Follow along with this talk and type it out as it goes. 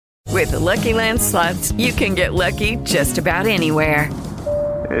With the Lucky Land Slots, you can get lucky just about anywhere.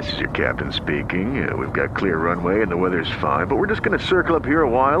 This is your captain speaking. We've got clear runway and the weather's fine, but we're just going to circle up here a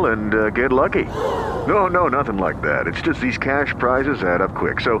while and get lucky. No, nothing like that. It's just these cash prizes add up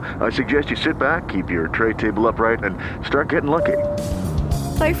quick. So I suggest you sit back, keep your tray table upright, and start getting lucky.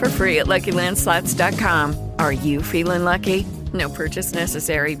 Play for free at LuckyLandSlots.com. Are you feeling lucky? No purchase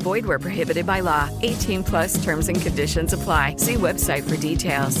necessary. Void where prohibited by law. 18 plus terms and conditions apply. See website for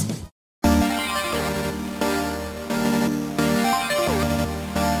details.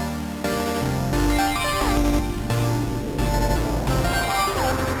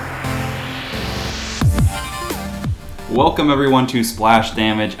 Welcome everyone to Splash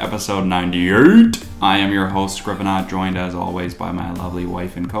Damage episode 98. I am your host, Scrivenaut, joined as always by my lovely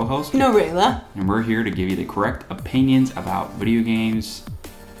wife and co-host, Norela. And we're here to give you the correct opinions about video games,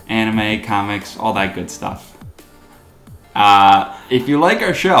 anime, comics, all that good stuff. If you like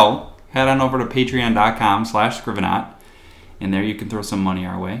our show, head on over to patreon.com/Scrivenaut, and there you can throw some money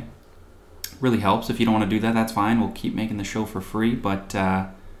our way. Really helps. If you don't want to do that, that's fine. We'll keep making the show for free, but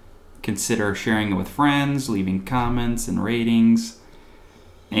consider sharing it with friends, leaving comments and ratings,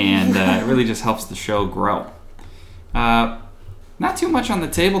 and it really just helps the show grow. Not too much on the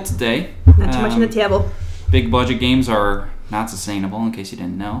table today. Not too much on the table. Big budget games are not sustainable, in case you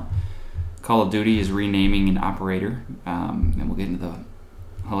didn't know. Call of Duty is renaming an operator, and we'll get into the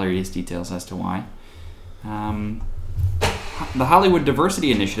hilarious details as to why. The Hollywood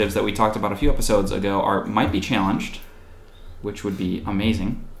diversity initiatives that we talked about a few episodes ago might be challenged, which would be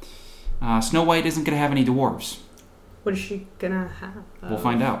amazing. Snow White isn't going to have any dwarves. What is she going to have? We'll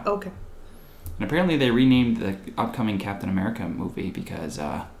find out. Okay. And apparently they renamed the upcoming Captain America movie because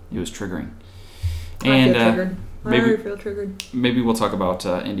it was triggering. I feel triggered. Maybe we'll talk about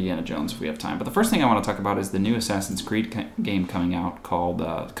Indiana Jones if we have time. But the first thing I want to talk about is the new Assassin's Creed game coming out called,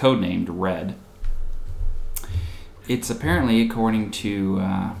 codenamed Red. It's apparently, according to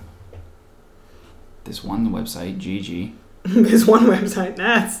this one website, GG. There's one website.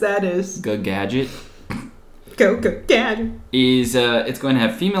 That is. Good Gadget. Go Gadget. It's going to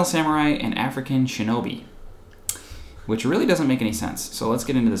have female samurai and African shinobi, which really doesn't make any sense. So let's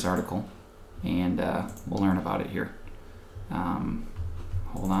get into this article, and we'll learn about it here.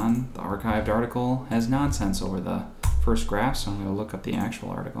 Hold on. The archived article has nonsense over the first graph, so I'm going to look up the actual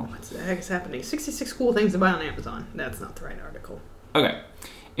article. What the heck is happening? 66 cool things to buy on Amazon. That's not the right article. Okay.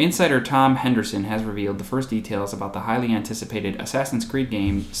 Insider Tom Henderson has revealed the first details about the highly anticipated Assassin's Creed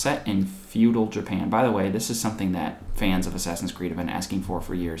game set in feudal Japan. By the way, this is something that fans of Assassin's Creed have been asking for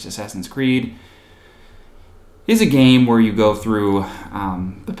years. Assassin's Creed is a game where you go through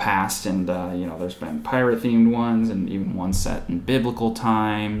the past, and there's been pirate-themed ones, and even ones set in biblical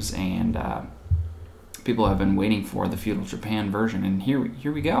times, and people have been waiting for the feudal Japan version, and here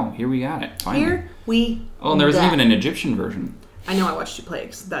we go. Here we got it. Finally. Here we Oh, and there was even an Egyptian version. I know I watched you play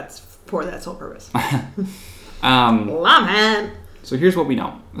because that's for that sole purpose. Man. So here's what we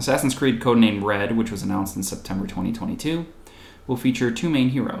know. Assassin's Creed codenamed Red, which was announced in September 2022, will feature two main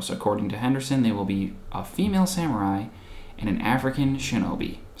heroes. According to Henderson, they will be a female samurai and an African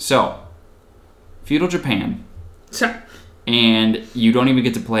shinobi. So, feudal Japan. Sure. And you don't even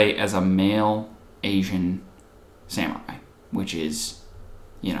get to play as a male Asian samurai, which is,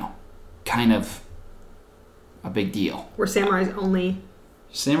 kind of a big deal. Were samurais only?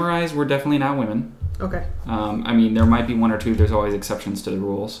 Samurais were definitely not women. Okay. There might be one or two. There's always exceptions to the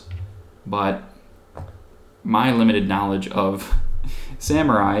rules. But my limited knowledge of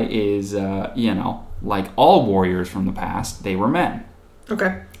samurai is, like all warriors from the past, they were men.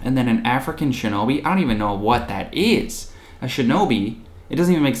 Okay. And then an African shinobi, I don't even know what that is. A shinobi, it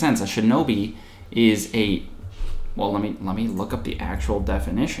doesn't even make sense. A shinobi is well, let me look up the actual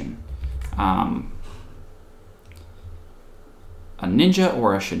definition. A ninja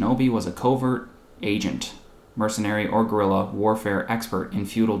or a shinobi was a covert agent, mercenary, or guerrilla warfare expert in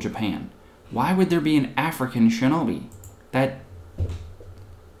feudal Japan. Why would there be an African shinobi? It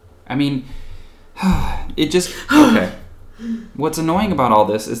just... Okay. What's annoying about all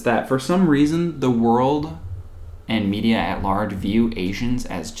this is that for some reason the world and media at large view Asians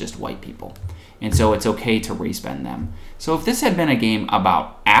as just white people. And so it's okay to race bend them. So if this had been a game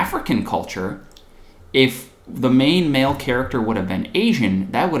about African culture, if the main male character would have been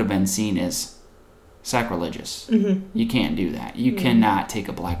Asian, that would have been seen as sacrilegious. Mm-hmm. You can't do that. You cannot take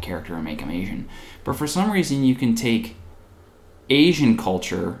a black character and make him Asian. But for some reason, you can take Asian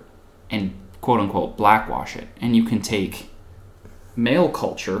culture and quote-unquote blackwash it. And you can take male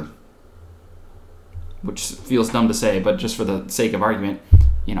culture, which feels dumb to say, but just for the sake of argument,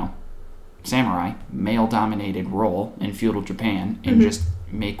 samurai, male-dominated role in feudal Japan, and just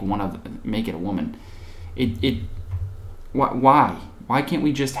make it a woman. Why can't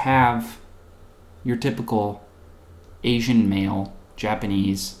we just have your typical Asian male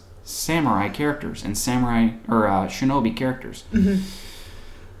Japanese samurai characters and shinobi characters?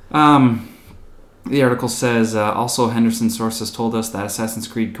 Mm-hmm. The article says, also Henderson sources told us that Assassin's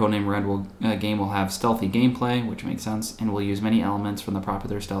Creed Codename Red game will have stealthy gameplay, which makes sense, and will use many elements from the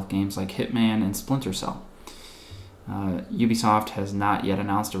popular stealth games like Hitman and Splinter Cell. Ubisoft has not yet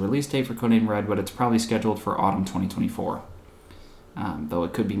announced a release date for Codename Red, but it's probably scheduled for autumn 2024, though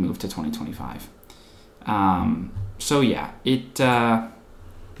it could be moved to 2025. So yeah,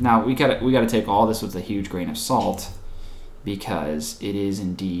 now we gotta take all this with a huge grain of salt, because it is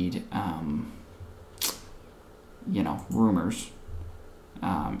indeed rumors.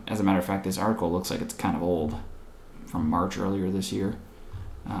 As a matter of fact, this article looks like it's kind of old, from March earlier this year.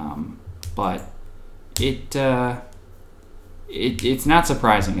 But it's not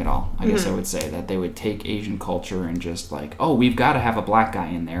surprising at all, I guess I would say, that they would take Asian culture and just like, oh, we've got to have a black guy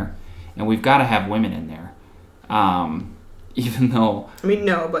in there, and we've got to have women in there. Even though... I mean,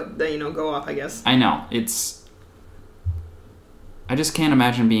 no, but, go off, I guess. I know. I just can't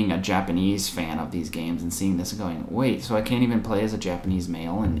imagine being a Japanese fan of these games and seeing this and going, wait, so I can't even play as a Japanese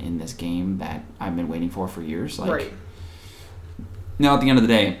male in this game that I've been waiting for years? Right. Now, at the end of the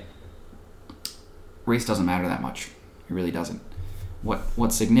day, race doesn't matter that much. It really doesn't.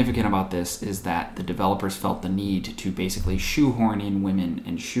 What's significant about this is that the developers felt the need to basically shoehorn in women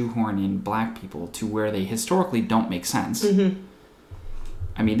and shoehorn in black people to where they historically don't make sense. Mm-hmm.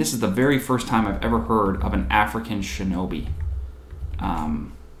 I mean, this is the very first time I've ever heard of an African shinobi.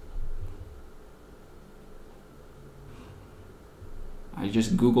 I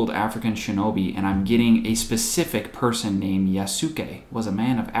just googled African shinobi, and I'm getting a specific person named Yasuke, was a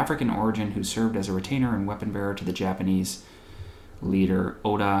man of African origin who served as a retainer and weapon bearer to the Japanese leader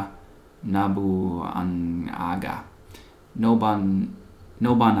Oda Nobunaga.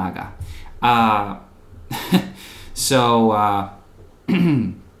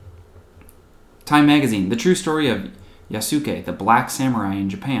 Time Magazine, the true story of Yasuke, the black samurai in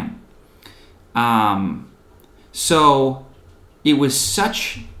Japan. So it was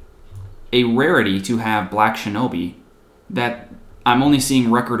such a rarity to have black shinobi that I'm only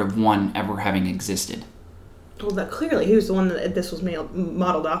seeing record of one ever having existed. Well, that clearly he was the one that this was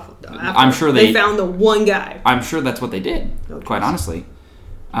modeled off after. I'm sure they found the one guy. I'm sure that's what they did, quite honestly.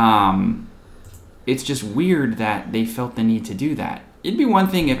 It's just weird that they felt the need to do that. It'd be one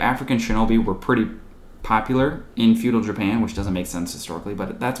thing if African shinobi were pretty popular in feudal Japan, which doesn't make sense historically,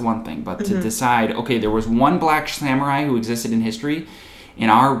 but that's one thing. But to decide, okay, there was one black samurai who existed in history, in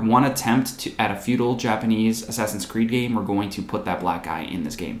our one attempt at a feudal Japanese Assassin's Creed game, we're going to put that black guy in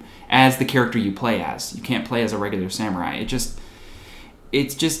this game as the character you play as. You can't play as a regular samurai. It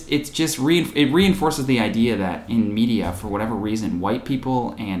reinforces the idea that in media, for whatever reason, white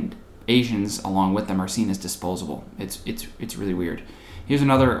people and Asians along with them are seen as disposable. It's really weird. Here's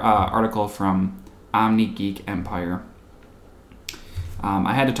another article from Omni Geek Empire.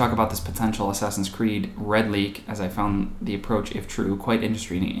 I had to talk about this potential Assassin's Creed Red leak, as I found the approach, if true, quite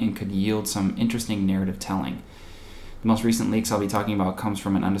interesting and could yield some interesting narrative telling. The most recent leaks I'll be talking about comes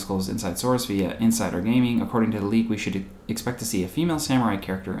from an undisclosed inside source via Insider Gaming. According to the leak, we should expect to see a female samurai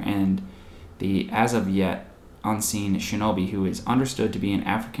character and the as of yet unseen shinobi who is understood to be an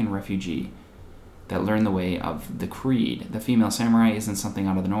African refugee that learned the way of the Creed. The female samurai isn't something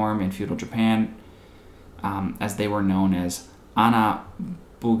out of the norm in feudal Japan, as they were known as Ana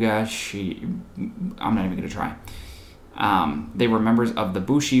Bugashi. I'm not even going to try. They were members of the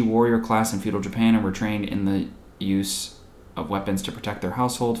Bushi warrior class in feudal Japan and were trained in the use of weapons to protect their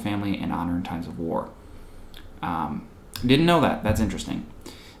household, family, and honor in times of war. Didn't know that. That's interesting.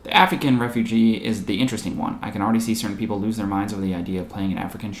 The African refugee is the interesting one. I can already see certain people lose their minds over the idea of playing an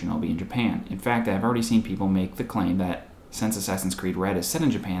African shinobi in Japan. In fact, I've already seen people make the claim that since Assassin's Creed Red is set in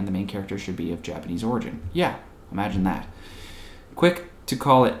Japan, the main character should be of Japanese origin. Yeah, imagine that. Quick to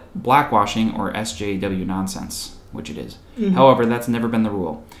call it blackwashing or SJW nonsense, which it is. Mm-hmm. However, that's never been the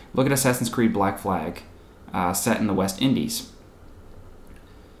rule. Look at Assassin's Creed Black Flag, set in the West Indies.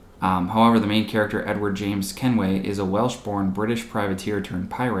 However, the main character, Edward James Kenway, is a Welsh-born British privateer turned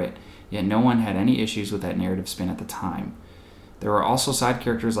pirate, yet no one had any issues with that narrative spin at the time. There are also side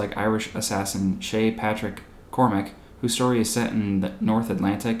characters like Irish assassin Shay Patrick Cormac, whose story is set in the North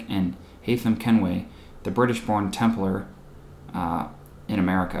Atlantic, and Haytham Kenway, the British-born Templar in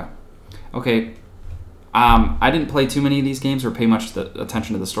America. Okay, I didn't play too many of these games or pay much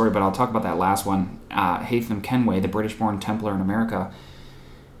attention to the story, but I'll talk about that last one. Haytham Kenway, the British-born Templar in America.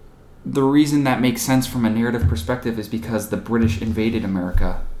 the reason that makes sense from a narrative perspective is because the British invaded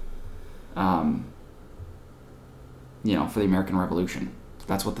America, for the American Revolution.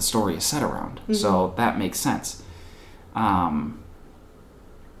 That's what the story is set around. Mm-hmm. So that makes sense. I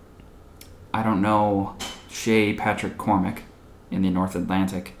don't know Shay Patrick Cormac in the North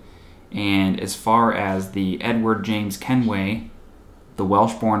Atlantic. And as far as the Edward James Kenway, the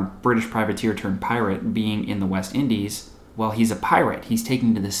Welsh-born British privateer turned pirate, being in the West Indies, well, he's a pirate. He's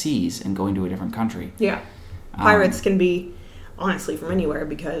taking to the seas and going to a different country. Yeah. Pirates can be, honestly, from anywhere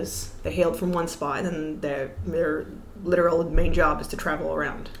because they hailed from one spot and their literal main job is to travel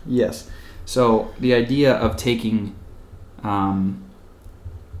around. Yes. So the idea of taking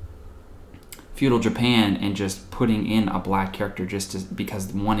feudal Japan and just putting in a black character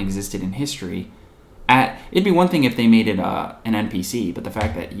because one existed in history, it'd be one thing if they made it an NPC, but the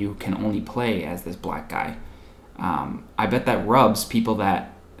fact that you can only play as this black guy, I bet that rubs people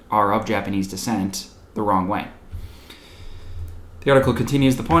that are of Japanese descent the wrong way. The article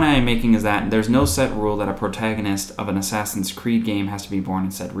continues, the point I am making is that there's no set rule that a protagonist of an Assassin's Creed game has to be born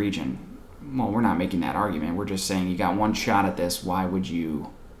in said region. Well, we're not making that argument. We're just saying you got one shot at this. Why would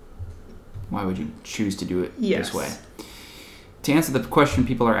you choose to do it this way? To answer the question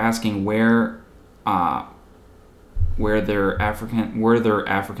people are asking, were there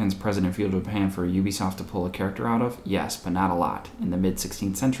Africans present in feudal Japan for Ubisoft to pull a character out of? Yes, but not a lot. In the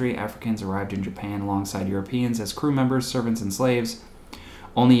mid-16th century, Africans arrived in Japan alongside Europeans as crew members, servants, and slaves.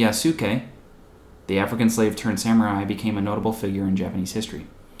 Only Yasuke, the African slave turned samurai, became a notable figure in Japanese history.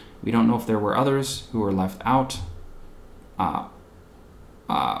 We don't know if there were others who were left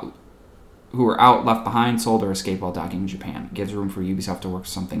behind, sold, or escaped while docking in Japan. It gives room for Ubisoft to work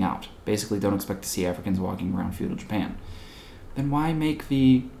something out. Basically, don't expect to see Africans walking around feudal Japan. Then why make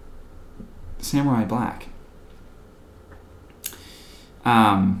the samurai black?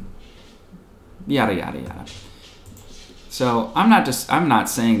 Yada yada yada. So I'm not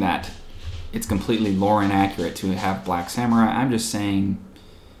saying that it's completely lore inaccurate to have black samurai. I'm just saying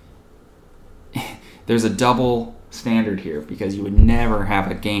there's a double standard here, because you would never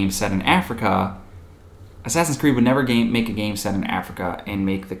have a game set in Africa. Assassin's Creed would never make a game set in Africa and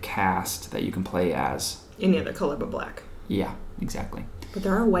make the cast that you can play as any other color but black. Yeah, exactly. But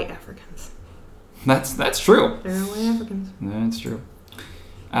there are white Africans. That's true. There are white Africans. That's true.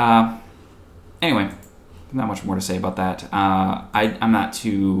 Anyway, not much more to say about that. I'm not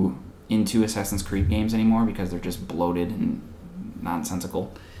too into Assassin's Creed games anymore because they're just bloated and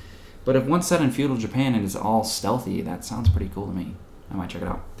nonsensical. But if one's set in feudal Japan and is all stealthy, that sounds pretty cool to me. I might check it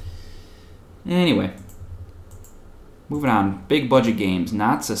out. Anyway, moving on. Big budget games,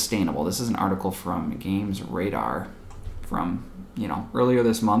 not sustainable. This is an article from Games Radar from, earlier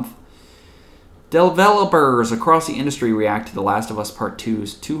this month. Developers across the industry react to The Last of Us Part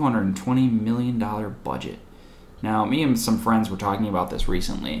 2's $220 million budget. Now, me and some friends were talking about this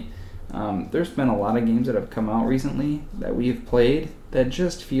recently. There's been a lot of games that have come out recently that we've played that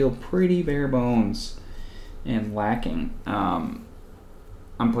just feel pretty bare bones and lacking. I'm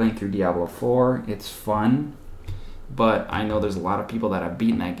playing through Diablo 4. It's fun, but I know there's a lot of people that have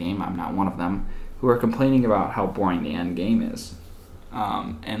beaten that game, I'm not one of them, who are complaining about how boring the end game is.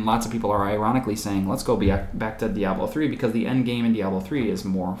 And lots of people are ironically saying, let's go back to Diablo 3 because the end game in Diablo 3 is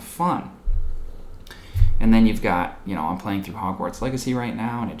more fun. And then you've got, I'm playing through Hogwarts Legacy right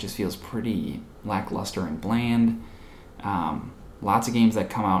now, and it just feels pretty lackluster and bland. Lots of games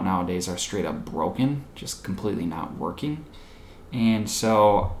that come out nowadays are straight up broken, just completely not working. And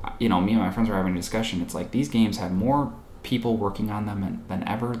so, me and my friends were having a discussion. It's like these games have more people working on them than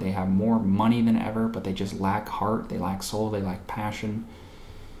ever. They have more money than ever, but they just lack heart, they lack soul, they lack passion.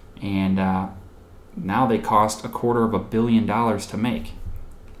 And now they cost $250 million to make.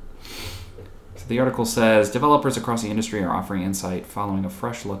 So the article says, developers across the industry are offering insight following a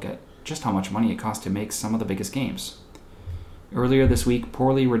fresh look at just how much money it costs to make some of the biggest games. Earlier this week,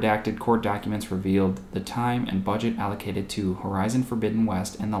 poorly redacted court documents revealed the time and budget allocated to Horizon Forbidden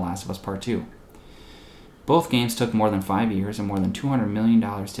West and The Last of Us Part 2. Both games took more than 5 years and more than $200 million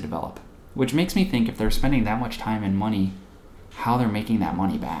to develop, which makes me think if they're spending that much time and money, how they're making that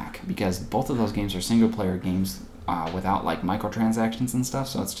money back, because both of those games are single-player games without microtransactions and stuff,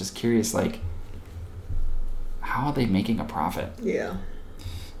 so it's just curious, how are they making a profit? Yeah.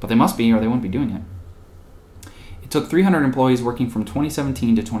 But they must be, or they wouldn't be doing it. It took 300 employees working from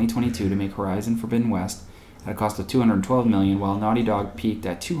 2017 to 2022 to make Horizon Forbidden West at a cost of $212 million, while Naughty Dog peaked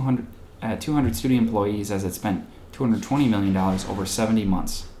at 200 studio employees as it spent $220 million over 70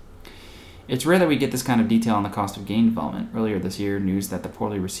 months. It's rare that we get this kind of detail on the cost of game development. Earlier this year, news that the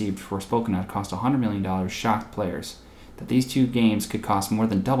poorly received Forspoken had cost $100 million shocked players. That these two games could cost more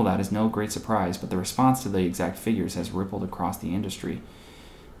than double that is no great surprise, but the response to the exact figures has rippled across the industry,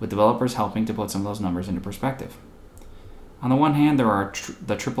 with developers helping to put some of those numbers into perspective. On the one hand, there are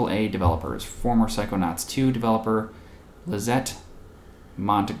the AAA developers. Former Psychonauts 2 developer Lizette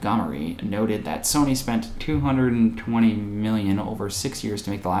Montgomery noted that Sony spent $220 million over 6 years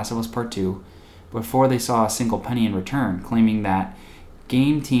to make The Last of Us Part 2 before they saw a single penny in return, claiming that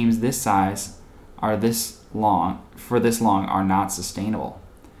game teams this size are this long are not sustainable.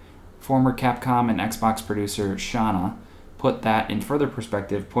 Former Capcom and Xbox producer Shauna put that in further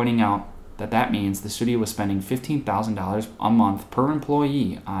perspective, pointing out that means the studio was spending $15,000 a month per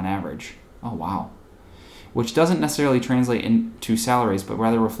employee on average. Oh, wow. Which doesn't necessarily translate into salaries, but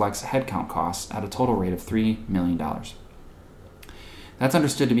rather reflects headcount costs at a total rate of $3 million. That's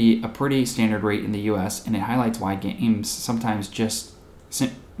understood to be a pretty standard rate in the U.S., and it highlights why games sometimes just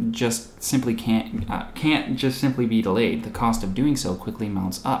simply can't just simply be delayed. The cost of doing so quickly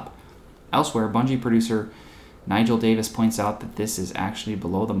mounts up. Elsewhere, Bungie producer Nigel Davis points out that this is actually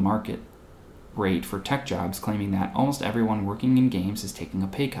below the market rate for tech jobs, claiming that almost everyone working in games is taking a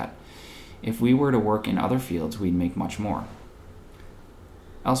pay cut. If we were to work in other fields, we'd make much more.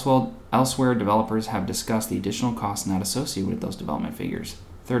 Elsewhere, developers have discussed the additional costs not associated with those development figures.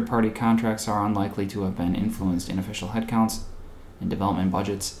 Third-party contracts are unlikely to have been influenced in official headcounts and development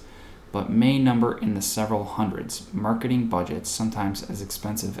budgets, but may number in the several hundreds. Marketing budgets, sometimes as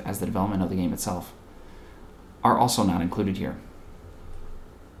expensive as the development of the game itself, are also not included here.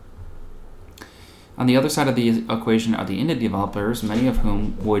 On the other side of the equation are the indie developers, many of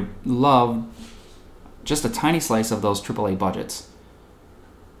whom would love just a tiny slice of those AAA budgets.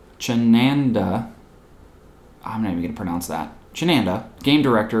 Chananda, I'm not even going to pronounce that. Chananda, game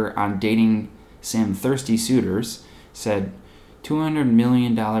director on dating sim Thirsty Suitors, said $200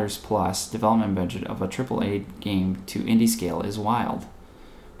 million plus development budget of a AAA game to indie scale is wild.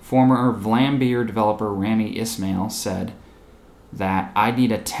 Former Vlambeer developer Rami Ismail said that I'd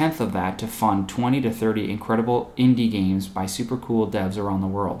need a tenth of that to fund 20 to 30 incredible indie games by super cool devs around the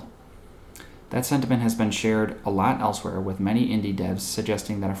world. That sentiment has been shared a lot elsewhere, with many indie devs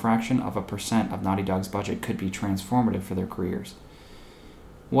suggesting that a fraction of a percent of Naughty Dog's budget could be transformative for their careers.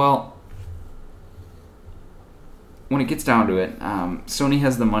 Well, when it gets down to it, Sony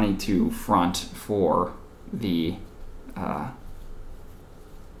has the money to front for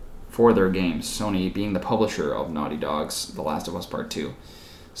their games, Sony being the publisher of Naughty Dog's The Last of Us Part 2.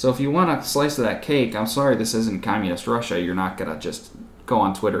 So if you want a slice of that cake, I'm sorry this isn't communist Russia, you're not going to just go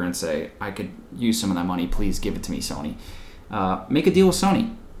on Twitter and say, I could use some of that money, please give it to me, Sony. Make a deal with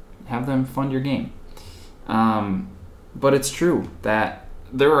Sony. Have them fund your game. But it's true that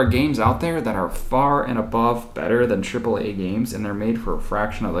there are games out there that are far and above better than AAA games, and they're made for a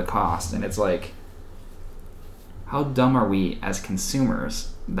fraction of the cost. And it's like, how dumb are we as consumers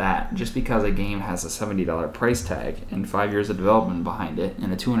that just because a game has a $70 price tag and 5 years of development behind it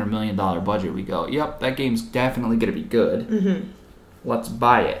and a $200 million budget, we go, yep, that game's definitely going to be good. Mm-hmm. Let's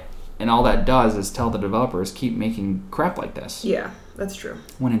buy it. And all that does is tell the developers, keep making crap like this. Yeah, that's true.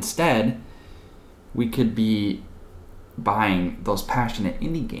 When instead, we could be buying those passionate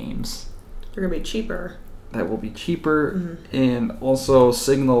indie games. They're going to be cheaper. That will be cheaper, and also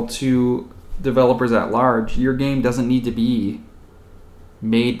signal to developers at large, your game doesn't need to be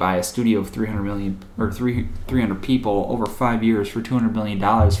made by a studio of 300 people over 5 years for $200 million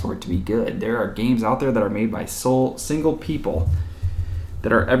for it to be good. There are games out there that are made by single people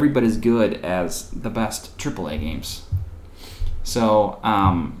that are every bit as good as the best AAA games. So,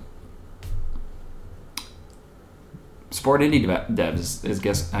 support indie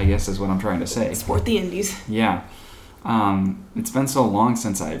devs, I guess is what I'm trying to say. Support the indies. Yeah. It's been so long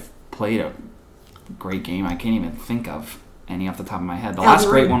since I've played a great game. I can't even think of any off the top of my head. The last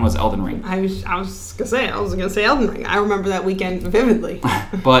great one was Elden Ring. I was gonna say Elden Ring. I remember that weekend vividly.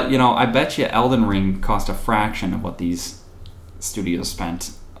 But I bet you Elden Ring cost a fraction of what these studios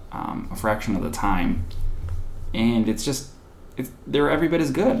spent, a fraction of the time, and they're every bit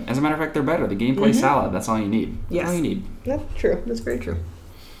as good. As a matter of fact, they're better. The gameplay's solid. That's all you need. Yes. That's all you need. That's true. That's very true.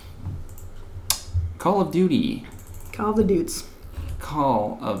 Call of Duty. Call of the Dudes.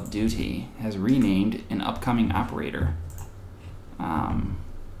 Call of Duty has renamed an upcoming operator.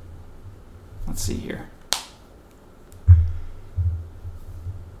 Let's see here.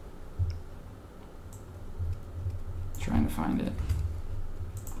 Trying to find it.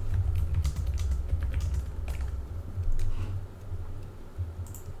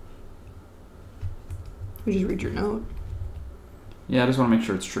 You just read your note. Yeah, I just want to make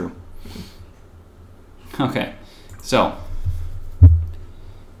sure it's true. Okay, so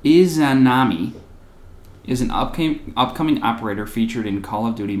Izanami is an upcoming operator featured in Call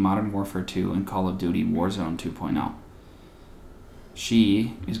of Duty Modern Warfare 2 and Call of Duty Warzone 2.0.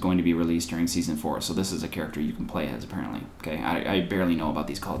 She is going to be released during Season 4, so this is a character you can play as, apparently. Okay, I barely know about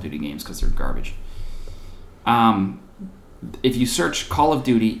these Call of Duty games because they're garbage. If you search Call of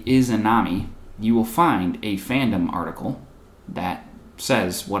Duty Izanami, you will find a fandom article that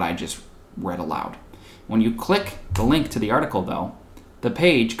says what I just read aloud. When you click the link to the article, though, the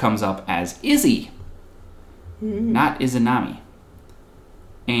page comes up as Izzy, not Izanami.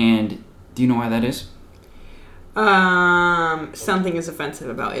 And do you know why that is? Something is offensive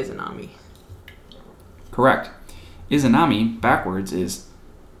about Izanami. Correct. Izanami, backwards, is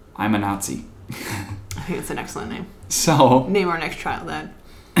I'm a Nazi. I think it's an excellent name. So name our next child that.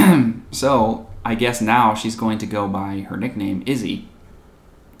 So I guess now she's going to go by her nickname, Izzy.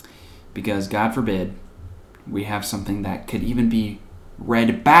 Because, God forbid, we have something that could even be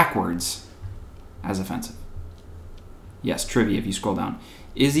read backwards as offensive. Yes, trivia if you scroll down.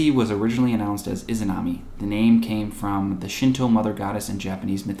 Izzy was originally announced as Izanami. The name came from the Shinto mother goddess in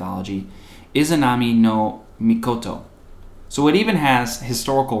Japanese mythology, Izanami no Mikoto. So it even has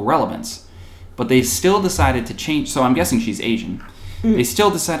historical relevance. But they still decided to change... So I'm guessing she's Asian. They still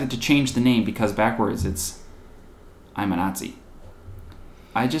decided to change the name because backwards it's I'm a Nazi.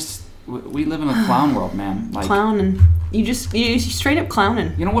 We live in a clown world, man. Like, clowning. You straight up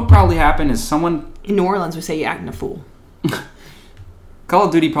clowning. You know what probably happened is someone... In New Orleans, we say you acting a fool. Call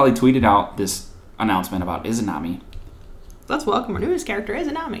of Duty probably tweeted out this announcement about Izanami. Let's welcome our newest character,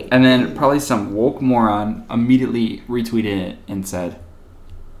 Izanami. And then probably some woke moron immediately retweeted it and said,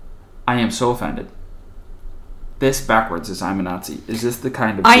 I am so offended. This backwards is I'm a Nazi. Is this the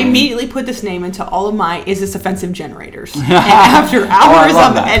kind of I thing? immediately put this name into all of my is this offensive generators. And after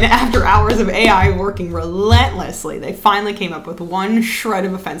hours of AI working relentlessly, they finally came up with one shred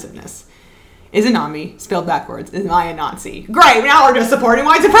of offensiveness. Izanami, spelled backwards, is I a Nazi. Great, now we're just supporting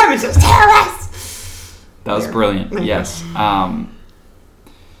white supremacists, terrorists! That was brilliant, yes.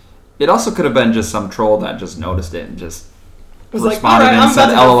 It also could have been just some troll that just noticed it and just responded and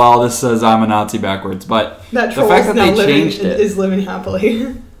said, LOL, this says I'm a Nazi backwards. But the fact that they changed it is living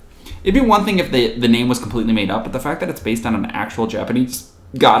happily. It'd be one thing if the name was completely made up, but the fact that it's based on an actual Japanese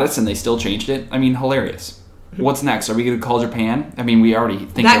goddess and they still changed it, I mean, hilarious. What's next? Are we going to call Japan? I mean, we already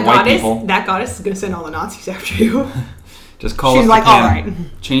think they're white people. That goddess is going to send all the Nazis after you. Just call us Japan. All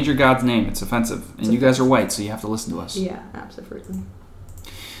right. Change your god's name. It's offensive. And you guys are white, so you have to listen to us. Yeah, absolutely.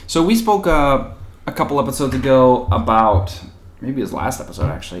 So we spoke a couple episodes ago about, maybe it was last episode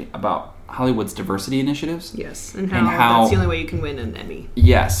actually, about Hollywood's diversity initiatives. Yes, and how that's the only way you can win an Emmy.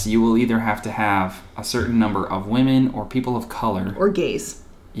 Yes, you will either have to have a certain number of women or people of color. Or gays.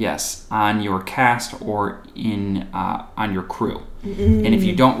 Yes, on your cast or on your crew. Mm-hmm. And if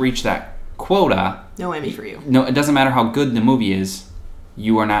you don't reach that quota... No Emmy for you. No, it doesn't matter how good the movie is,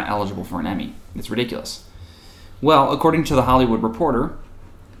 you are not eligible for an Emmy. It's ridiculous. Well, according to The Hollywood Reporter,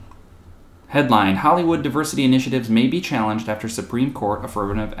 headline, Hollywood diversity initiatives may be challenged after Supreme Court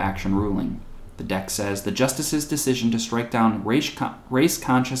affirmative action ruling. The deck says the justice's decision to strike down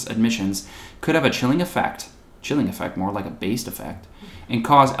race-conscious admissions could have a chilling effect, more like a based effect, and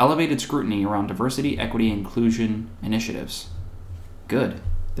cause elevated scrutiny around diversity, equity, and inclusion initiatives. Good.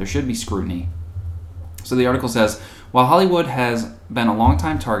 There should be scrutiny. So the article says, while Hollywood has been a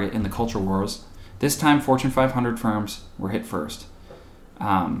long-time target in the culture wars, this time Fortune 500 firms were hit first.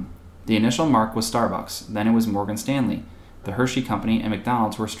 The initial mark was Starbucks, then it was Morgan Stanley. The Hershey Company and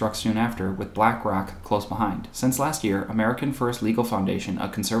McDonald's were struck soon after, with BlackRock close behind. Since last year, American First Legal Foundation, a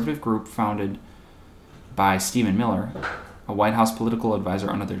conservative group founded by Stephen Miller, a White House political advisor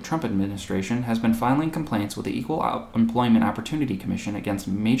under the Trump administration, has been filing complaints with the Equal Employment Opportunity Commission against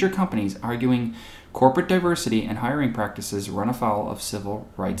major companies arguing corporate diversity and hiring practices run afoul of civil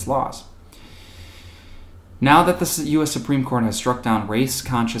rights laws. Now that the U.S. Supreme Court has struck down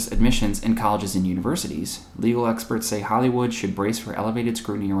race-conscious admissions in colleges and universities, legal experts say Hollywood should brace for elevated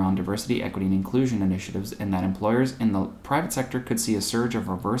scrutiny around diversity, equity, and inclusion initiatives, and that employers in the private sector could see a surge of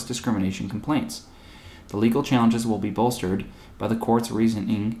reverse discrimination complaints. The legal challenges will be bolstered by the court's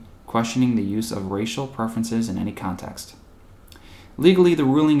reasoning questioning the use of racial preferences in any context. Legally, the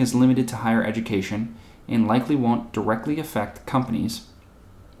ruling is limited to higher education and likely won't directly affect companies,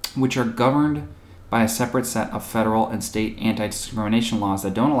 which are governed by a separate set of federal and state anti-discrimination laws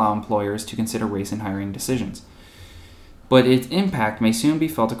that don't allow employers to consider race in hiring decisions. But its impact may soon be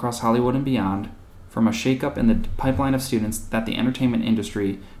felt across Hollywood and beyond, from a shakeup in the pipeline of students that the entertainment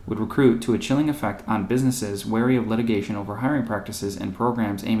industry would recruit to a chilling effect on businesses wary of litigation over hiring practices and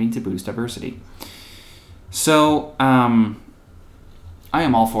programs aiming to boost diversity. So, I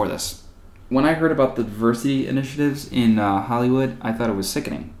am all for this. when I heard about the diversity initiatives in Hollywood, I thought it was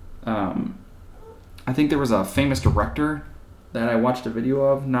sickening. I think there was a famous director that I watched a video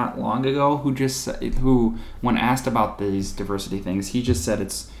of not long ago who, when asked about these diversity things, he just said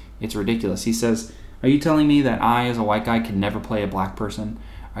it's ridiculous. He says, "Are you telling me that I, as a white guy, can never play a black person?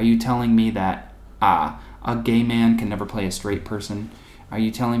 Are you telling me that a gay man can never play a straight person? Are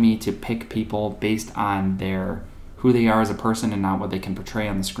you telling me to pick people based on who they are as a person and not what they can portray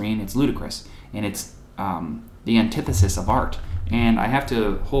on the screen? It's ludicrous, and it's the antithesis of art." And I have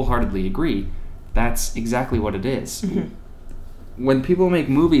to wholeheartedly agree. That's exactly what it is. Mm-hmm. When people make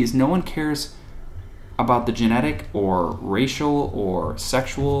movies, no one cares about the genetic or racial or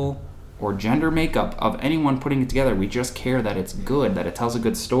sexual or gender makeup of anyone putting it together. We just care that it's good, that it tells a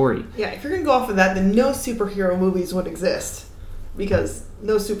good story. Yeah, if you're going to go off of that, then no superhero movies would exist. Because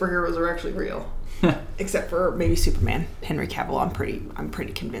no superheroes are actually real. Except for maybe Superman. Henry Cavill, I'm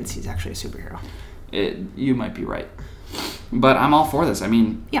pretty convinced he's actually a superhero. You might be right. But I'm all for this. I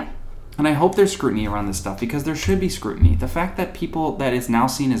mean... Yeah. And I hope there's scrutiny around this stuff, because there should be scrutiny. The fact that that is now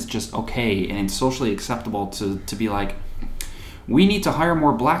seen as just okay and socially acceptable to be like, we need to hire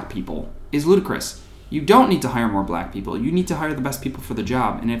more black people, is ludicrous. You don't need to hire more black people. You need to hire the best people for the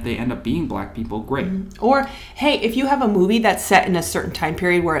job. And if they end up being black people, great. Mm-hmm. Or, hey, if you have a movie that's set in a certain time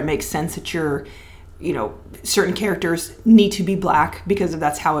period where it makes sense that certain characters need to be black because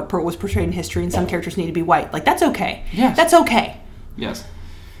that's how it was portrayed in history, and some characters need to be white. Like, that's okay. Yes. That's okay. Yes.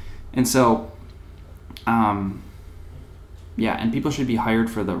 And so, yeah, and people should be hired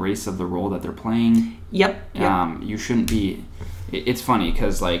for the race of the role that they're playing. Yep. You shouldn't be... It's funny,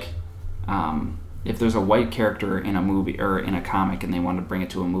 because, like, if there's a white character in a movie or in a comic and they want to bring it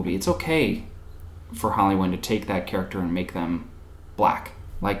to a movie, it's okay for Hollywood to take that character and make them black,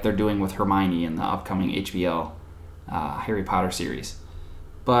 like they're doing with Hermione in the upcoming HBO Harry Potter series.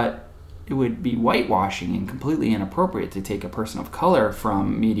 But it would be whitewashing and completely inappropriate to take a person of color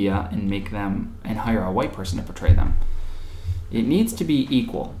from media and hire a white person to portray them. It needs to be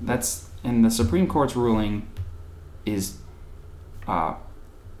equal. And the Supreme Court's ruling is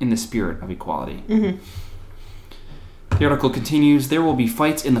in the spirit of equality. Mm-hmm. The article continues, "There will be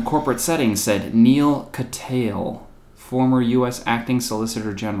fights in the corporate setting," said Neil Katyal, former U.S. Acting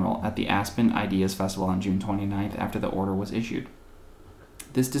Solicitor General, at the Aspen Ideas Festival on June 29th after the order was issued.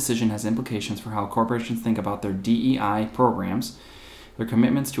 This decision has implications for how corporations think about their DEI programs, their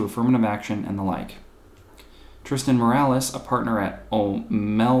commitments to affirmative action, and the like. Tristan Morales, a partner at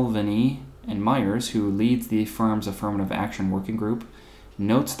O'Melveny and Myers, who leads the firm's affirmative action working group,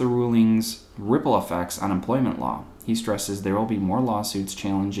 notes the ruling's ripple effects on employment law. He stresses there will be more lawsuits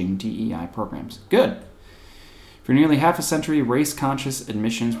challenging DEI programs. Good. For nearly half a century, race-conscious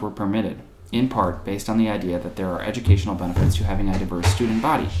admissions were permitted, in part based on the idea that there are educational benefits to having a diverse student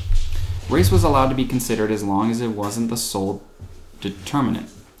body. Race was allowed to be considered as long as it wasn't the sole determinant.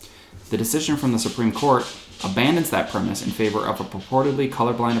 The decision from the Supreme Court abandons that premise in favor of a purportedly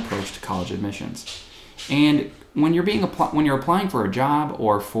colorblind approach to college admissions. And when you're applying for a job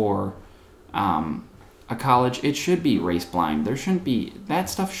or for a college, it should be race blind. That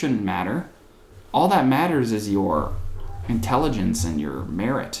stuff shouldn't matter. All that matters is your intelligence and your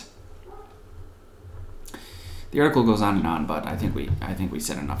merit. The article goes on and on, but I think we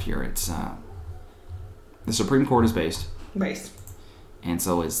said enough here. It's the Supreme Court is based, and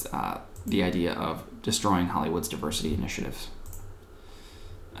so is the idea of destroying Hollywood's diversity initiatives.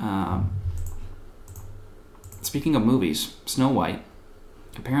 Speaking of movies, Snow White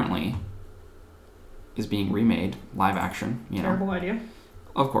apparently is being remade live action. Terrible idea.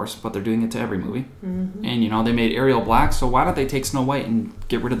 Of course, but they're doing it to every movie. Mm-hmm. And, they made Ariel black, so why don't they take Snow White and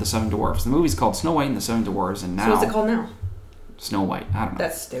get rid of the Seven Dwarfs? The movie's called Snow White and the Seven Dwarfs, and now... So what's it called now? Snow White. I don't know.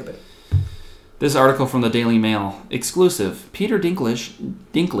 That's stupid. This article from the Daily Mail. Exclusive. Peter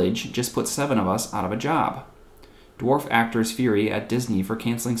Dinklage just put 7 of us out of a job. Dwarf actors fury at Disney for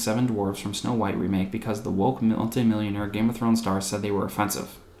canceling 7 dwarves from Snow White remake because the woke multi-millionaire Game of Thrones star said they were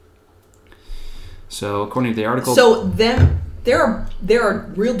offensive. So, according to the article... So, there are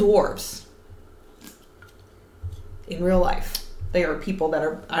real dwarves in real life. They are people that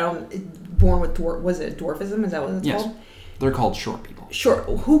are born with was it dwarfism? Is that what it's called? They're called short people. Sure.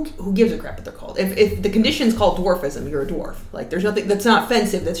 Who gives a crap what they're called? If the condition's called dwarfism, you're a dwarf. Like, there's nothing that's not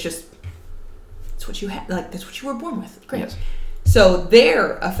offensive. That's just it's what you have. Like, that's what you were born with. Great. Yes. So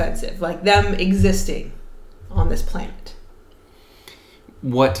they're offensive. Like them existing on this planet.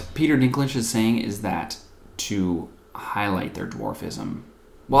 What Peter Dinklage is saying is that to highlight their dwarfism.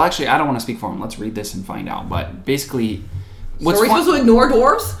 Well, actually, I don't want to speak for him. Let's read this and find out. But basically, so are we supposed to ignore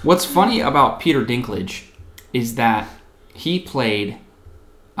dwarves? What's funny about Peter Dinklage is that he played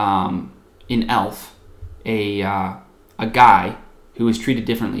in Elf a guy who was treated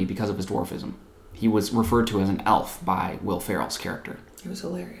differently because of his dwarfism. He was referred to as an elf by Will Ferrell's character. It was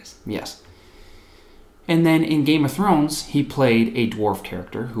hilarious. Yes. And then in Game of Thrones, he played a dwarf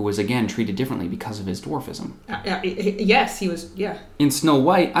character who was, again, treated differently because of his dwarfism. Yes, he was, yeah. In Snow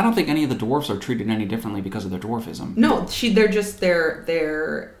White, I don't think any of the dwarfs are treated any differently because of their dwarfism. No,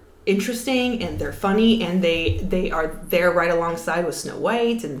 they're interesting, and they're funny, and they are there right alongside with Snow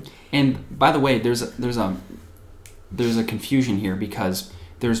White. And by the way, there's a confusion here, because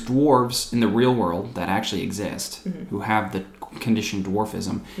there's dwarves in the real world that actually exist, mm-hmm. who have the condition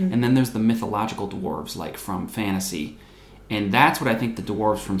dwarfism, mm-hmm. and then there's the mythological dwarves, like from fantasy, and that's what I think the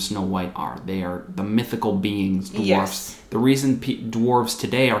dwarves from Snow White are. They are the mythical beings, dwarfs. Yes. The reason dwarves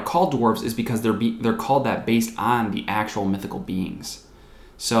today are called dwarves is because they're called that based on the actual mythical beings.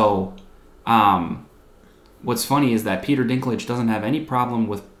 So, what's funny is that Peter Dinklage doesn't have any problem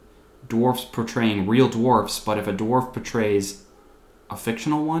with dwarfs portraying real dwarfs, but if a dwarf portrays a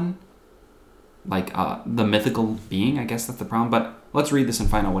fictional one, like the mythical being, I guess that's the problem. But let's read this and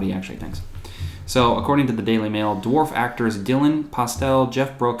find out what he actually thinks. So, according to the Daily Mail, dwarf actors Dylan Postel,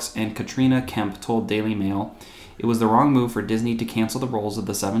 Jeff Brooks, and Katrina Kemp told Daily Mail it was the wrong move for Disney to cancel the roles of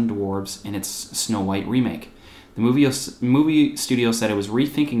the 7 dwarves in its Snow White remake. The movie studio said it was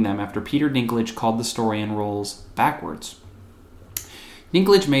rethinking them after Peter Dinklage called the story and roles backwards.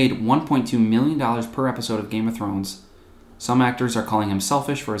 Dinklage made $1.2 million per episode of Game of Thrones. Some actors are calling him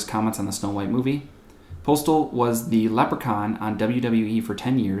selfish for his comments on the Snow White movie. Postal was the Leprechaun on WWE for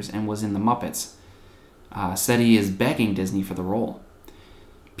 10 years and was in The Muppets. Said he is begging Disney for the role.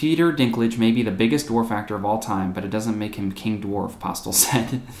 Peter Dinklage may be the biggest dwarf actor of all time, but it doesn't make him King Dwarf, Postal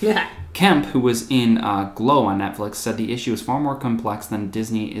said. Yeah. Kemp, who was in Glow on Netflix, said the issue is far more complex than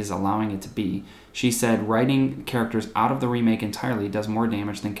Disney is allowing it to be. She said writing characters out of the remake entirely does more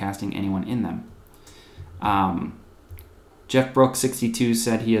damage than casting anyone in them. Jeff Brooks, 62,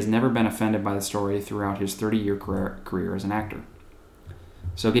 said he has never been offended by the story throughout his 30-year career as an actor.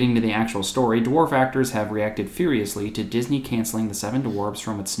 So getting to the actual story, dwarf actors have reacted furiously to Disney canceling the 7 dwarves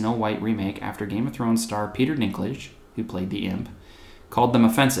from its Snow White remake after Game of Thrones star Peter Dinklage, who played the imp, called them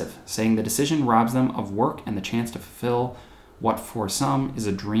offensive, saying the decision robs them of work and the chance to fulfill what for some is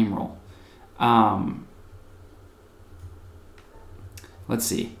a dream role. Let's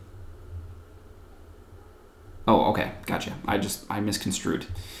see. Oh, okay. Gotcha. I misconstrued.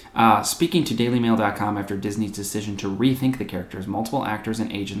 Speaking to DailyMail.com after Disney's decision to rethink the characters, multiple actors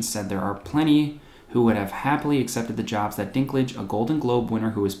and agents said there are plenty who would have happily accepted the jobs that Dinklage, a Golden Globe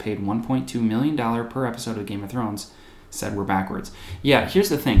winner who was paid $1.2 million per episode of Game of Thrones, said were backwards. Yeah, here's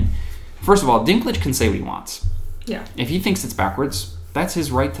the thing. First of all, Dinklage can say what he wants. Yeah. If he thinks it's backwards, that's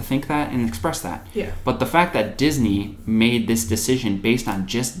his right to think that and express that. Yeah. But the fact that Disney made this decision based on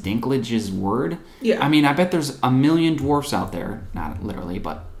just Dinklage's word, yeah. I mean, I bet there's a million dwarfs out there, not literally,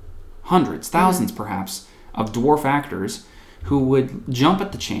 but hundreds, thousands perhaps, of dwarf actors who would jump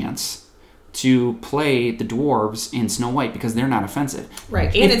at the chance to play the dwarves in Snow White because they're not offensive.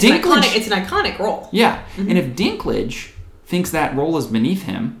 Right, and it's an iconic role. Yeah, and if Dinklage thinks that role is beneath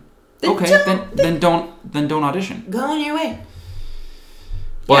him, then don't audition. Go on your way.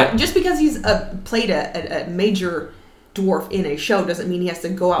 But, yeah, just because he's played a major dwarf in a show doesn't mean he has to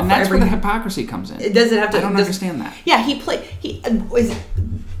go out. And that's where the hypocrisy comes in. It doesn't have to. I don't understand that. Yeah,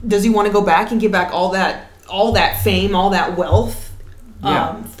 does he want to go back and give back all that fame, all that wealth,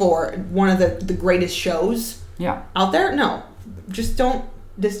 for one of the greatest shows? Yeah. Out there? No, just don't.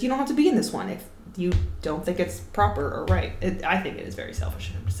 You don't have to be in this one if you don't think it's proper or right. I think it is very selfish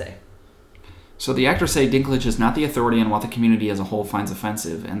of him to say. So the actors say Dinklage is not the authority on what the community as a whole finds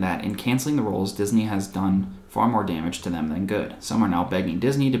offensive, and that in canceling the roles, Disney has done far more damage to them than good. Some are now begging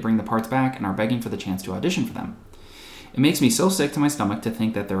Disney to bring the parts back and are begging for the chance to audition for them. It makes me so sick to my stomach to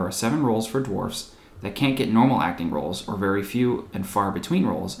think that there are 7 roles for dwarfs that can't get normal acting roles or very few and far between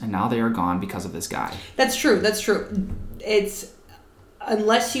roles, and now they are gone because of this guy. That's true. It's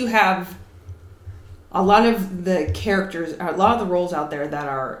unless you have a lot of the characters, a lot of the roles out there that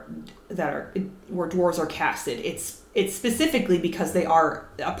are where dwarves are casted. It's specifically because they are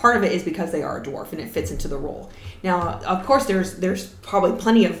a part of it is because they are a dwarf and it fits into the role. Now, of course, there's probably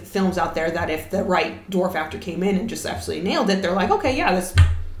plenty of films out there that if the right dwarf actor came in and just absolutely nailed it, they're like, okay, yeah, this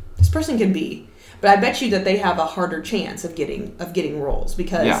person can be. But I bet you that they have a harder chance of getting roles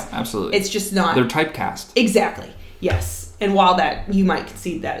because absolutely, it's just not. They're typecast. Exactly. Yes. And while that you might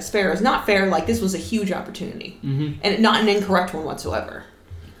concede that is fair, is not fair. Like this was a huge opportunity, and not an incorrect one whatsoever.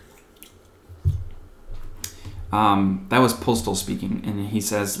 That was Postal speaking, and he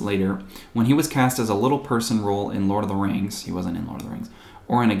says later, when he was cast as a little person role in Lord of the Rings, he wasn't in Lord of the Rings,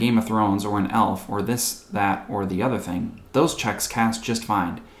 or in a Game of Thrones, or an elf, or this, that, or the other thing, those checks cast just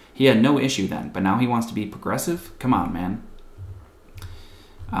fine. He had no issue then, but now he wants to be progressive? Come on, man.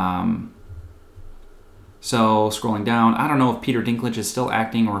 So, scrolling down, I don't know if Peter Dinklage is still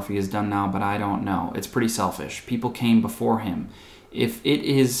acting or if he is done now, but I don't know. It's pretty selfish. People came before him. If it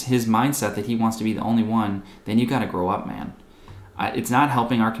is his mindset that he wants to be the only one, then you got to grow up, man. It's not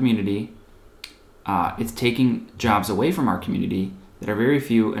helping our community. It's taking jobs away from our community that are very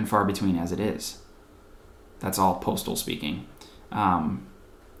few and far between as it is. That's all Postal speaking.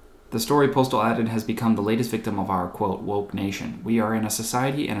 The story Postal added has become the latest victim of our, quote, woke nation. We are in a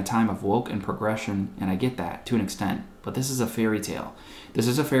society and a time of woke and progression, and I get that, to an extent. But this is a fairy tale. This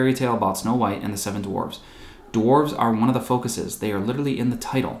is a fairy tale about Snow White and the Seven Dwarves. Dwarves are one of the focuses. They are literally in the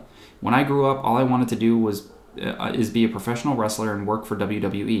title. When I grew up, all I wanted to do is be a professional wrestler and work for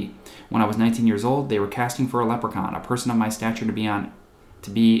WWE. When I was 19 years old, they were casting for a leprechaun, a person of my stature to be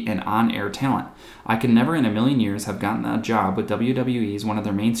an on-air talent. I could never in a million years have gotten a job with WWE as one of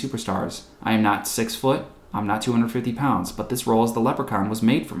their main superstars. I am not 6 foot, I'm not 250 pounds, but this role as the leprechaun was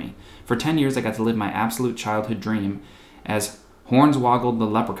made for me. For 10 years, I got to live my absolute childhood dream as Hornswoggle the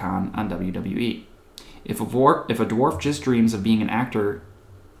Leprechaun on WWE. If a dwarf just dreams of being an actor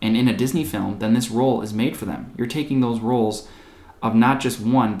and in a Disney film, then this role is made for them. You're taking those roles of not just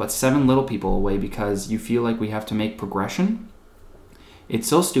one, but 7 little people away because you feel like we have to make progression. It's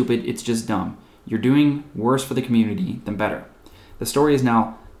so stupid, it's just dumb. You're doing worse for the community than better. The story is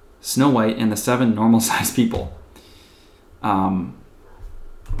now Snow White and the 7 normal-sized people.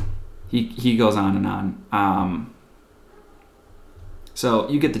 He goes on and on. So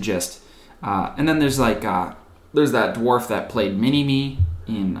you get the gist. And then there's there's that dwarf that played Mini-Me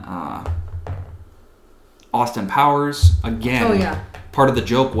in Austin Powers. Again, part of the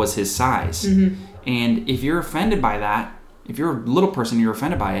joke was his size. Mm-hmm. And if you're offended by that, if you're a little person, you're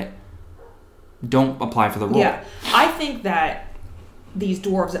offended by it, don't apply for the role. Yeah, I think that these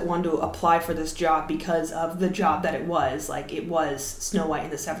dwarves that wanted to apply for this job because of the job that it was Snow White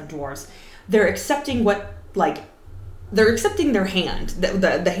and the 7 Dwarves, they're accepting they're accepting their hand,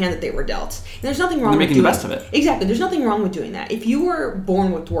 the hand that they were dealt. And there's nothing wrong with doing it. They're making the best of it. Exactly. There's nothing wrong with doing that. If you were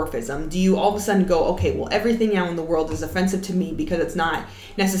born with dwarfism, do you all of a sudden go, okay, well, everything now in the world is offensive to me because it's not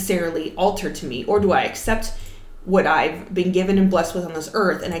necessarily altered to me? Or do I accept what I've been given and blessed with on this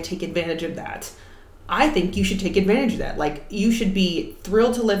earth and I take advantage of that? I think you should take advantage of that. You should be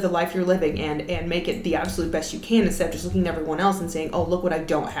thrilled to live the life you're living and make it the absolute best you can instead of just looking at everyone else and saying, oh, look what I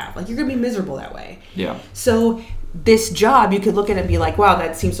don't have. You're going to be miserable that way. Yeah. So this job, you could look at it and be like, wow,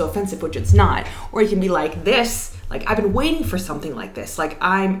 that seems so offensive, which it's not. Or you can be like, this, I've been waiting for something like this.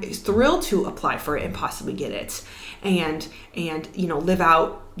 I'm thrilled to apply for it and possibly get it. And live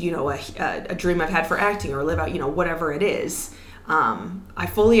out, a dream I've had for acting or live out, whatever it is. I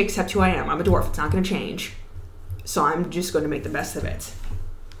fully accept who I am. I'm a dwarf. It's not going to change. So I'm just going to make the best of it.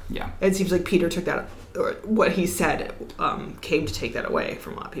 Yeah. It seems like Peter took that, or what he said came to take that away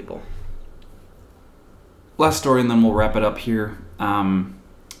from a lot of people. Last story, and then we'll wrap it up here.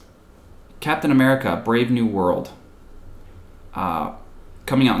 Captain America, Brave New World.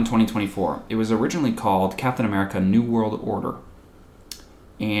 Coming out in 2024. It was originally called Captain America New World Order.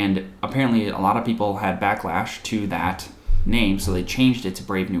 And apparently a lot of people had backlash to that name, so they changed it to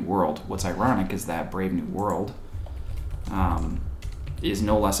Brave New World. What's ironic is that Brave New World is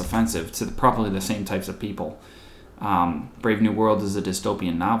no less offensive to probably the same types of people. Brave New World is a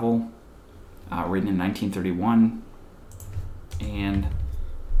dystopian novel written in 1931, and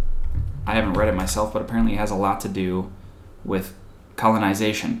I haven't read it myself, but apparently it has a lot to do with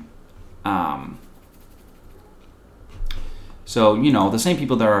colonization. So, the same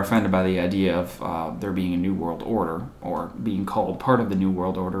people that are offended by the idea of there being a New World Order or being called part of the New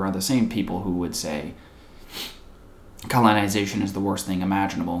World Order are the same people who would say colonization is the worst thing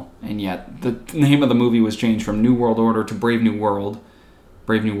imaginable. And yet the name of the movie was changed from New World Order to Brave New World.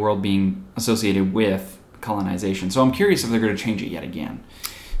 Brave New World being associated with colonization. So I'm curious if they're going to change it yet again.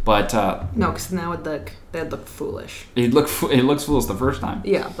 But no, because now they'd look foolish. It looks foolish the first time.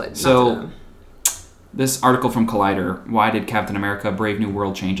 Yeah, but so this article from Collider: Why did Captain America: Brave New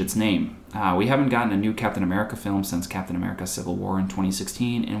World change its name? We haven't gotten a new Captain America film since Captain America: Civil War in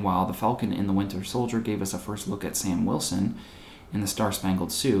 2016, and while The Falcon and the Winter Soldier gave us a first look at Sam Wilson in the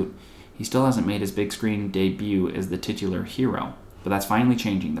Star-Spangled Suit, he still hasn't made his big screen debut as the titular hero. But that's finally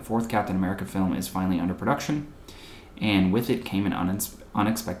changing. The 4th Captain America film is finally under production, and with it came an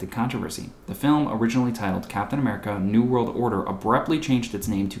unexpected controversy. The film, originally titled Captain America: New World Order, abruptly changed its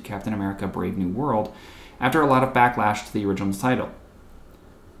name to Captain America: Brave New World after a lot of backlash to the original title.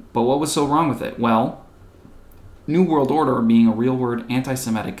 But what was so wrong with it? Well, New World Order being a real-world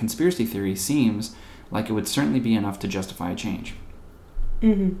anti-Semitic conspiracy theory seems like it would certainly be enough to justify a change.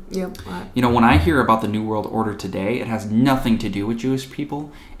 Mm-hmm. Yep. You know, when I hear about the New World Order today, it has nothing to do with Jewish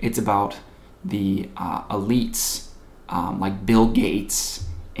people. It's about the elites, like Bill Gates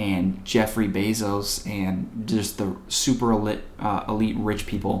and Jeffrey Bezos, and just the super elite rich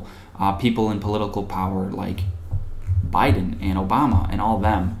people, people in political power like Biden and Obama and all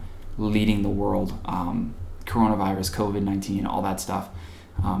them leading the world, coronavirus, COVID-19, all that stuff.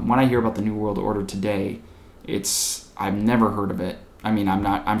 When I hear about the New World Order today, I've never heard of it. I mean,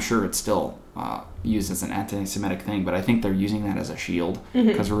 I'm sure it's still used as an anti-Semitic thing, but I think they're using that as a shield,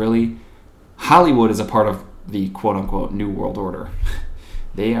 because really, Hollywood is a part of the quote-unquote New World Order.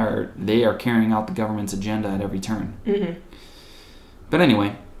 They are carrying out the government's agenda at every turn. Mm-hmm. But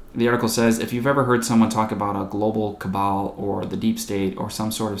anyway, the article says, if you've ever heard someone talk about a global cabal or the deep state or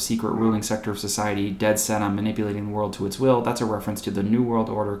some sort of secret ruling sector of society dead set on manipulating the world to its will, that's a reference to the New World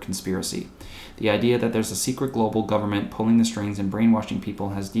Order conspiracy. The idea that there's a secret global government pulling the strings and brainwashing people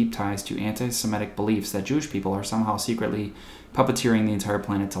has deep ties to anti-Semitic beliefs that Jewish people are somehow secretly puppeteering the entire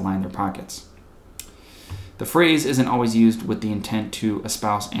planet to line their pockets. The phrase isn't always used with the intent to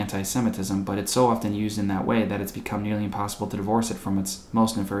espouse anti-Semitism, but it's so often used in that way that it's become nearly impossible to divorce it from its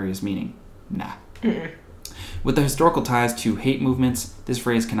most nefarious meaning. Nah. Mm-mm. With the historical ties to hate movements, this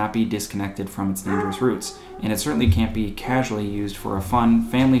phrase cannot be disconnected from its dangerous roots, and it certainly can't be casually used for a fun,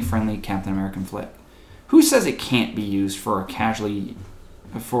 family-friendly Captain American flick. Who says it can't be used for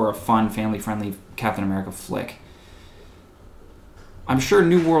a fun, family-friendly Captain America flick? I'm sure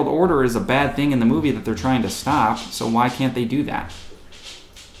New World Order is a bad thing in the movie that they're trying to stop, so why can't they do that?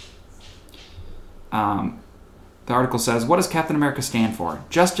 The article says, what does Captain America stand for?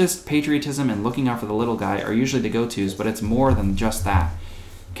 Justice, patriotism, and looking out for the little guy are usually the go-tos, but it's more than just that.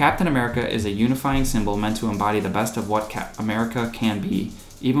 Captain America is a unifying symbol meant to embody the best of what America can be,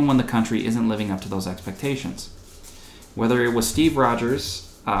 even when the country isn't living up to those expectations. Whether it was Steve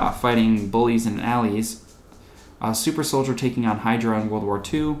Rogers fighting bullies in alleys, a super soldier taking on Hydra in World War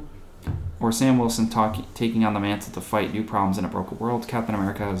II, or Sam Wilson taking on the mantle to fight new problems in a broken world, Captain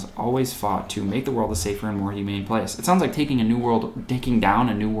America has always fought to make the world a safer and more humane place. It sounds like taking down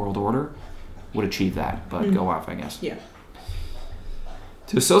a New World Order would achieve that, but go off, I guess. Yeah.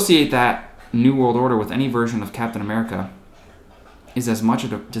 To associate that New World Order with any version of Captain America is as much a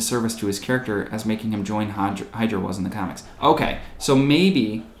disservice to his character as making him join Hydra was in the comics. Okay, so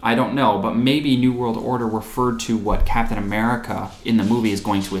maybe, I don't know, but maybe New World Order referred to what Captain America in the movie is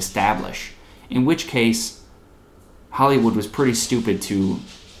going to establish. In which case, Hollywood was pretty stupid to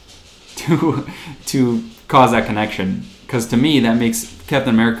cause that connection. Because to me, that makes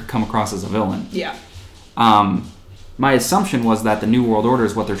Captain America come across as a villain. Yeah. My assumption was that the New World Order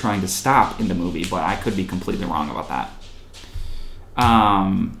is what they're trying to stop in the movie, but I could be completely wrong about that.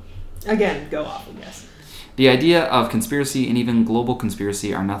 Again, go off, I guess. The idea of conspiracy and even global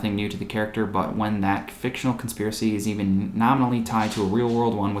conspiracy are nothing new to the character, but when that fictional conspiracy is even nominally tied to a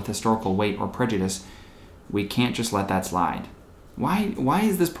real-world one with historical weight or prejudice, we can't just let that slide. Why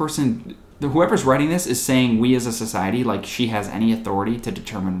is this person... Whoever's writing this is saying we as a society, like she has any authority to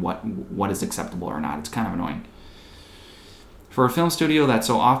determine what is acceptable or not. It's kind of annoying. For a film studio that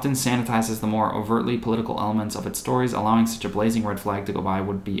so often sanitizes the more overtly political elements of its stories, allowing such a blazing red flag to go by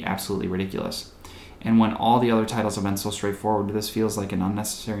would be absolutely ridiculous. And when all the other titles have been so straightforward, this feels like an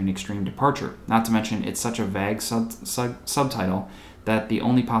unnecessary and extreme departure. Not to mention, it's such a vague subtitle that the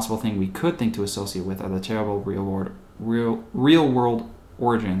only possible thing we could think to associate with are the terrible real-world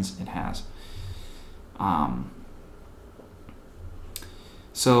origins it has.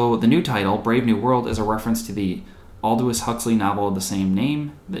 So the new title, Brave New World, is a reference to the Aldous Huxley novel of the same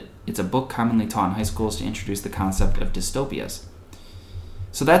name. It's a book commonly taught in high schools to introduce the concept of dystopias.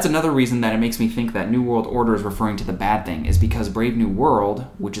 So that's another reason that it makes me think that New World Order is referring to the bad thing, is because Brave New World,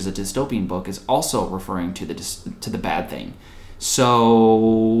 which is a dystopian book, is also referring to the bad thing.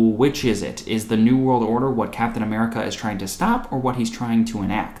 So which is it? Is the New World Order what Captain America is trying to stop, or what he's trying to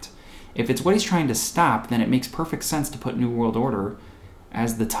enact? If it's what he's trying to stop, then it makes perfect sense to put New World Order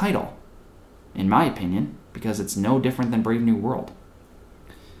as the title, in my opinion, because it's no different than Brave New World.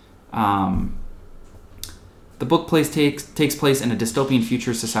 The book takes place in a dystopian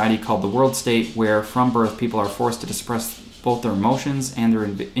future society called the World State, where from birth people are forced to suppress both their emotions and their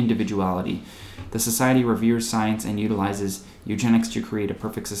individuality. The society reveres science and utilizes eugenics to create a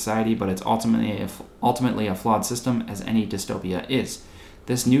perfect society, but it's ultimately a flawed system, as any dystopia is.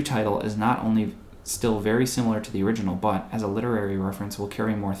 This new title is not only still very similar to the original, but as a literary reference will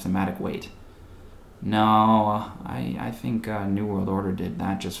carry more thematic weight. No, I think New World Order did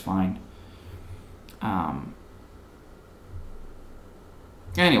that just fine.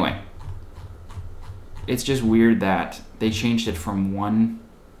 Anyway, it's just weird that they changed it from one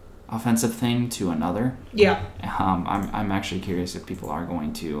offensive thing to another. Yeah. I'm actually curious if people are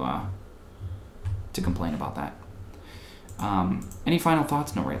going to complain about that. Any final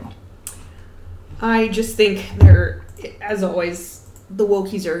thoughts, Norayla? I just think they're, as always, the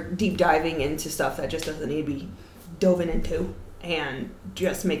wokies are deep diving into stuff that just doesn't need to be dove into, and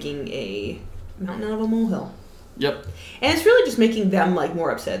just making a mountain out of a molehill. Yep. And it's really just making them like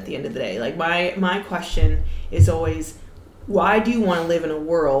more upset at the end of the day. Like my question is always, why do you want to live in a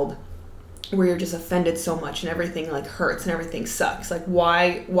world where you're just offended so much and everything like hurts and everything sucks? Like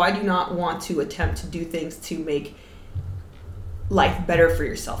why do you not want to attempt to do things to make life better for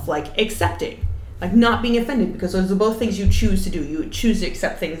yourself? Like accepting, like not being offended, because those are both things you choose to do. You choose to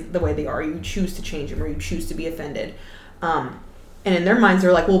accept things the way they are. You choose to change them, or you choose to be offended. And in their minds,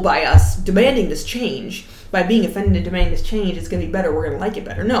 they're like, well, by us demanding this change, by being offended and demanding this change, it's going to be better. We're going to like it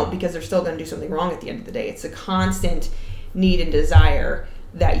better. No, because they're still going to do something wrong at the end of the day. It's a constant need and desire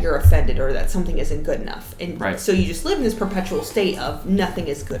that you're offended or that something isn't good enough. And so you just live in this perpetual state of nothing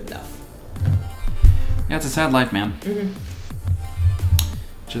is good enough. Yeah, it's a sad life, man. Mm-hmm.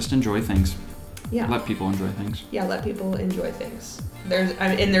 Just enjoy things. Yeah. Let people enjoy things. Yeah, let people enjoy things. There's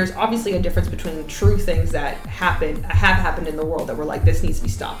obviously a difference between true things that have happened in the world that we're like, this needs to be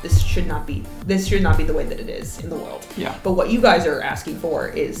stopped. This should not be the way that it is in the world. Yeah. But what you guys are asking for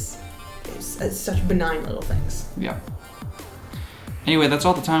is such benign little things. Yeah. Anyway, that's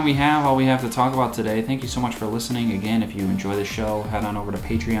all the time we have, all we have to talk about today. Thank you so much for listening. Again, if you enjoy the show, head on over to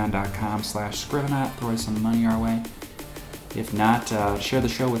patreon.com/Scrivenaut. Throw some money our way. If not, share the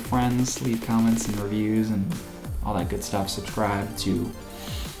show with friends, leave comments and reviews and all that good stuff. Subscribe to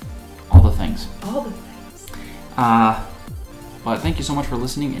all the things. All the things. But thank you so much for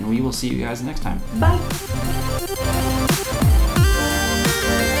listening, and we will see you guys next time. Bye.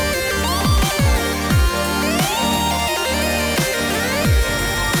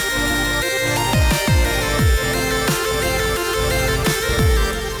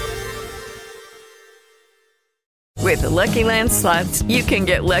 With the Lucky Land Slots, you can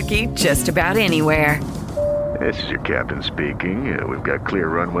get lucky just about anywhere. This is your captain speaking. We've got clear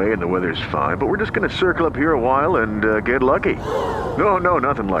runway and the weather's fine, but we're just going to circle up here a while and get lucky. No,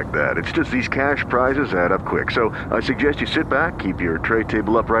 nothing like that. It's just these cash prizes add up quick. So I suggest you sit back, keep your tray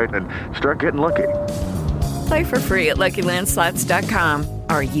table upright, and start getting lucky. Play for free at LuckyLandSlots.com.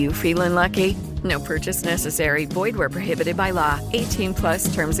 Are you feeling lucky? No purchase necessary. Void where prohibited by law.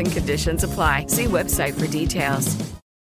 18+ terms and conditions apply. See website for details.